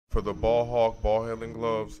For the Ball Hawk ball handling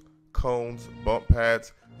gloves, cones, bump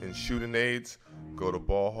pads, and shooting aids, go to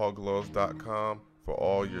ballhawkgloves.com for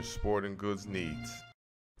all your sporting goods needs.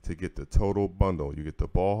 To get the total bundle, you get the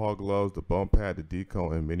Ball Hawk gloves, the bump pad, the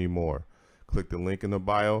decone, and many more. Click the link in the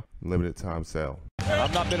bio, limited time sale.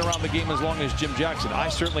 I've not been around the game as long as Jim Jackson. I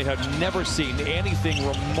certainly have never seen anything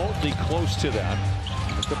remotely close to that.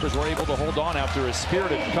 The Clippers were able to hold on after a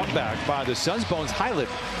spirited comeback by the Suns. Bones Hyland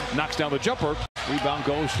knocks down the jumper. Rebound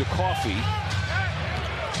goes to Coffee.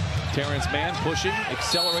 Terrence Mann pushing,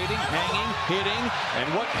 accelerating, hanging, hitting,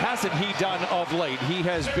 and what hasn't he done of late? He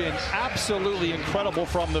has been absolutely incredible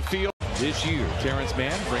from the field this year. Terrence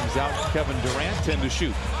Mann brings out Kevin Durant, 10 to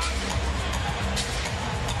shoot.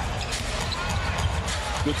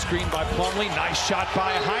 Good screen by Plumlee. Nice shot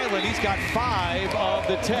by Hyland. He's got 5 of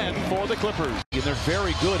the 10 for the Clippers. And they're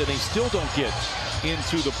very good, and they still don't get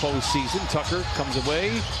into the postseason. Tucker comes away,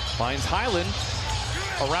 finds Hyland.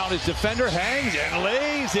 Around his defender, hangs and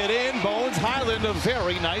lays it in. Bones Hyland, a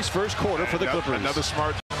very nice first quarter for the Clippers. Another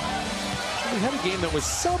smart. We had a game that was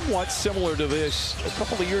somewhat similar to this a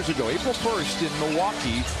couple of years ago, April 1st in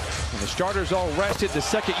Milwaukee. And the starters all rested. The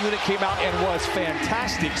second unit came out and was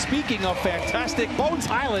fantastic. Speaking of fantastic, Bones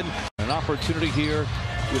Hyland. An opportunity here.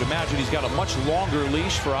 You'd imagine he's got a much longer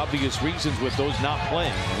leash for obvious reasons with those not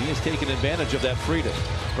playing. And he has taken advantage of that freedom.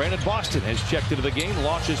 Brandon Boston has checked into the game,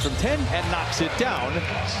 launches from 10 and knocks it down.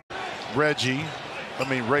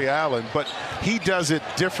 Ray Allen, but he does it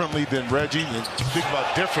differently than Reggie. And think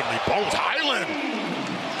about differently, Bones Hyland.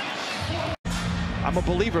 I'm a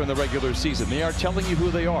believer in the regular season. They are telling you who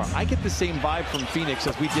they are. I get the same vibe from Phoenix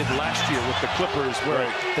as we did last year with the Clippers, where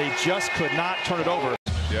they just could not turn it over.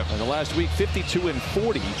 Yep. In the last week, 52 and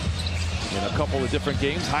 40 in a couple of different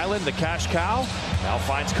games. Hyland, the cash cow, now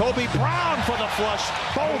finds Kobe Brown for the flush.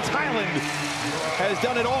 Bones Hyland has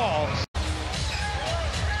done it all.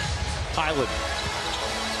 Hyland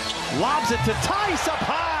lobs it to Tice up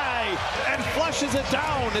high and flushes it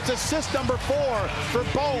down. It's assist number 4 for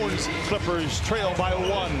Bones. Clippers trail by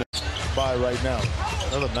 1. By right now.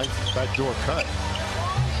 Another nice backdoor cut.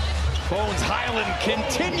 Bones Hyland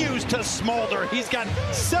continues to smolder. He's got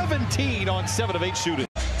 17 on 7 of 8 shooting.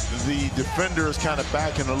 The defender is kind of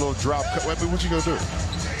back in a little drop cut. What you gonna do?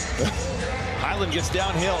 Hyland gets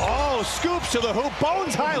downhill. Oh, scoops to the hoop.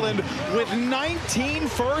 Bones Hyland with 19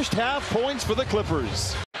 first half points for the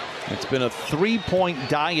Clippers. It's been a 3-point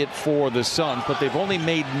diet for the Suns, but they've only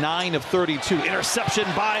made 9 of 32. Interception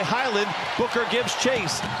by Hyland. Booker gives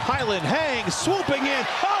chase. Hyland hangs, swooping in.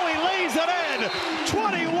 Oh, he lays it in.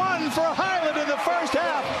 21 for Hyland in the first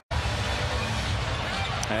half.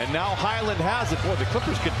 And now Hyland has it. Boy, the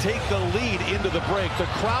Clippers could take the lead into the break. The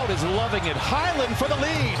crowd is loving it. Hyland for the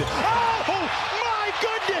lead. Oh, my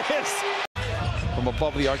goodness! From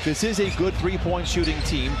above the arc, this is a good 3-point shooting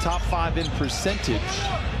team. Top 5 in percentage.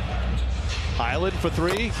 Hyland for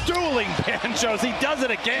 3. Dueling banjos. He does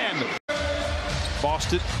it again.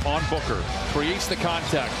 Boston on Booker. Creates the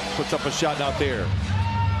contact. Puts up a shot out there.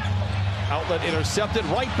 Outlet intercepted.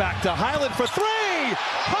 Right back to Hyland for 3.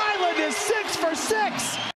 Hyland is 6 for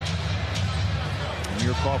 6.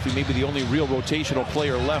 Amir Coffee, maybe the only real rotational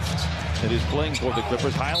player left that is playing for the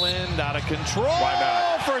Clippers. Hyland out of control. Why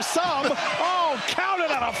not? For some. Oh,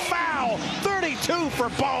 counted on a foul. 32 for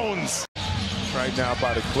Bones. Right now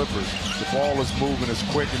by the Clippers. The ball is moving, it's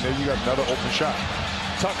quick, and then you got another open shot.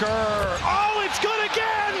 Tucker. Oh, it's good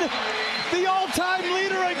again. The all-time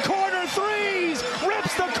leader in corner threes.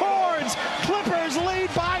 Rips the cords. Clippers lead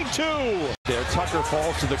by 2. There, Tucker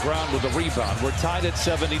falls to the ground with a rebound. We're tied at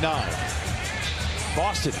 79.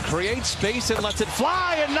 Boston creates space and lets it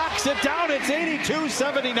fly and knocks it down. It's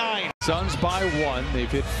 82-79. Suns by 1. They've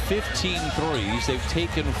hit 15 threes. They've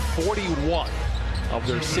taken 41 of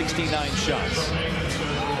their 69 shots.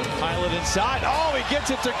 Hyland inside. Oh, he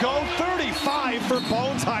gets it to go. 35 for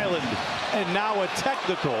Bones Hyland. And now a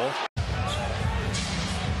technical.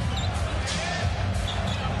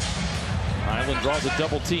 Hyland draws a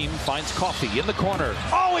double team, finds Coffee in the corner.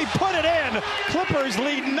 Oh, he put it in. Clippers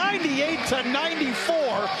lead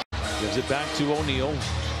 98-94. Gives it back to O'Neal.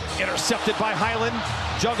 Intercepted by Hyland.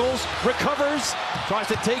 Juggles, recovers, tries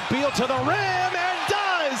to take Beal to the rim and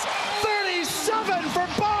does. 37 for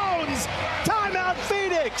Bones. Timeout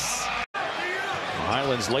Phoenix.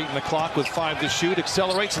 Hyland's late in the clock with 5 to shoot.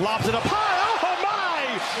 Accelerates, lobs it up high. Oh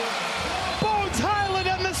my! Bones Hyland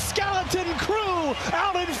and the skeleton crew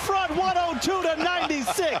out in front,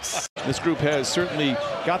 102-96. This group has certainly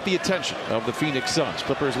got the attention of the Phoenix Suns.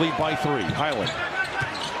 Clippers lead by 3. Hyland.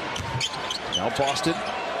 Now Boston.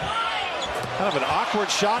 Kind of an awkward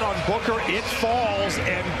shot on Booker. It falls,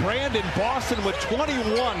 and Brandon Boston with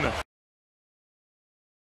 21.